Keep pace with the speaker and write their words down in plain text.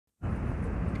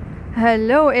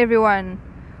Hello everyone,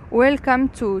 welcome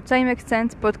to Time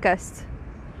Extent podcast.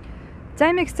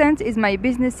 Time Extent is my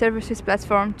business services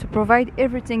platform to provide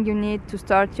everything you need to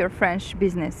start your French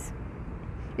business.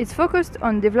 It's focused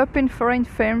on developing foreign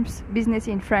firms' business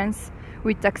in France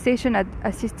with taxation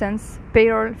assistance,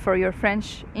 payroll for your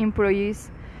French employees,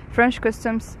 French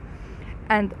customs,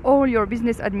 and all your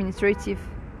business administrative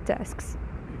tasks.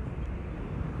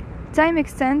 Time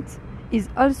Extent is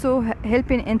also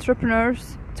helping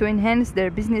entrepreneurs to enhance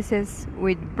their businesses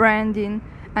with branding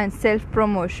and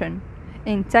self-promotion.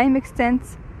 In Time Extent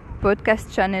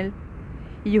podcast channel,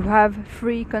 you have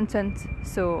free content,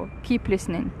 so keep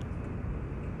listening.